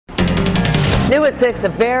New at 6, a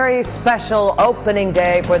very special opening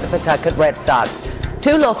day for the Pawtucket Red Sox.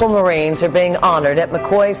 2 local Marines are being honored at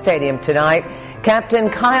McCoy Stadium tonight. Captain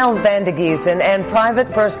Kyle Vandegiesen and Private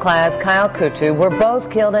First Class Kyle Kutu were both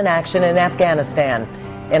killed in action in Afghanistan.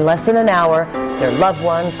 In less than an hour, their loved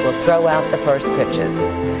ones will throw out the first pitches.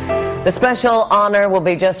 The special honor will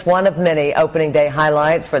be just one of many opening day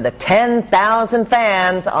highlights for the 10,000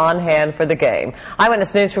 fans on hand for the game.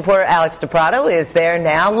 Eyewitness News reporter Alex DePrado is there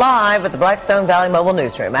now live at the Blackstone Valley Mobile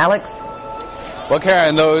Newsroom. Alex? Well,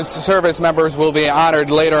 Karen, those service members will be honored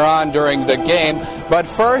later on during the game. But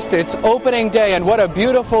first, it's opening day, and what a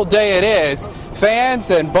beautiful day it is. Fans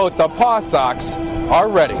and both the Paw Sox are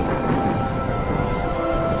ready.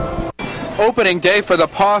 Opening day for the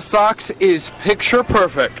Paw Sox is picture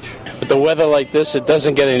perfect. With the weather like this, it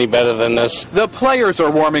doesn't get any better than this. The players are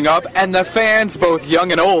warming up, and the fans, both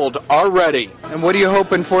young and old, are ready. And what are you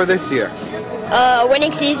hoping for this year? A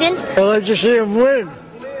winning season. I'd like to see them win.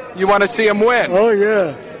 You want to see them win? Oh,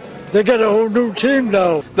 yeah. They got a whole new team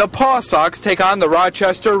now. The Paw Sox take on the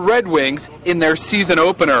Rochester Red Wings in their season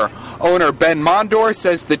opener. Owner Ben Mondor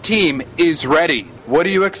says the team is ready. What are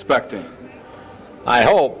you expecting? I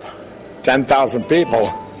hope 10,000 people.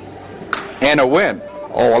 And a win.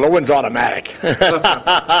 Oh, well, the win's automatic.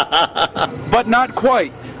 But not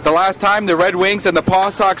quite. The last time the Red Wings and the Paw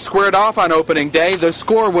Sox squared off on opening day, the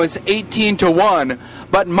score was 18-1.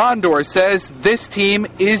 But Mondor says this team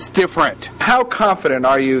is different. How confident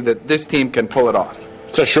are you that this team can pull it off?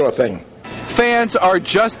 It's a sure thing. Fans are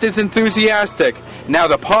just as enthusiastic. Now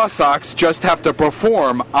the Paw Sox just have to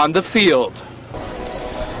perform on the field.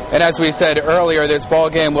 And as we said earlier, this ball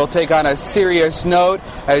game will take on a serious note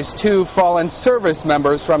as 2 fallen service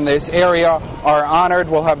members from this area are honored.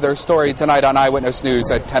 We'll have their story tonight on Eyewitness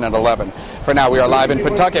News at 10 and 11. For now, we are live in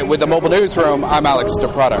Pawtucket with the Mobile Newsroom. I'm Alex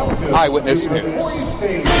DePrado, Eyewitness News.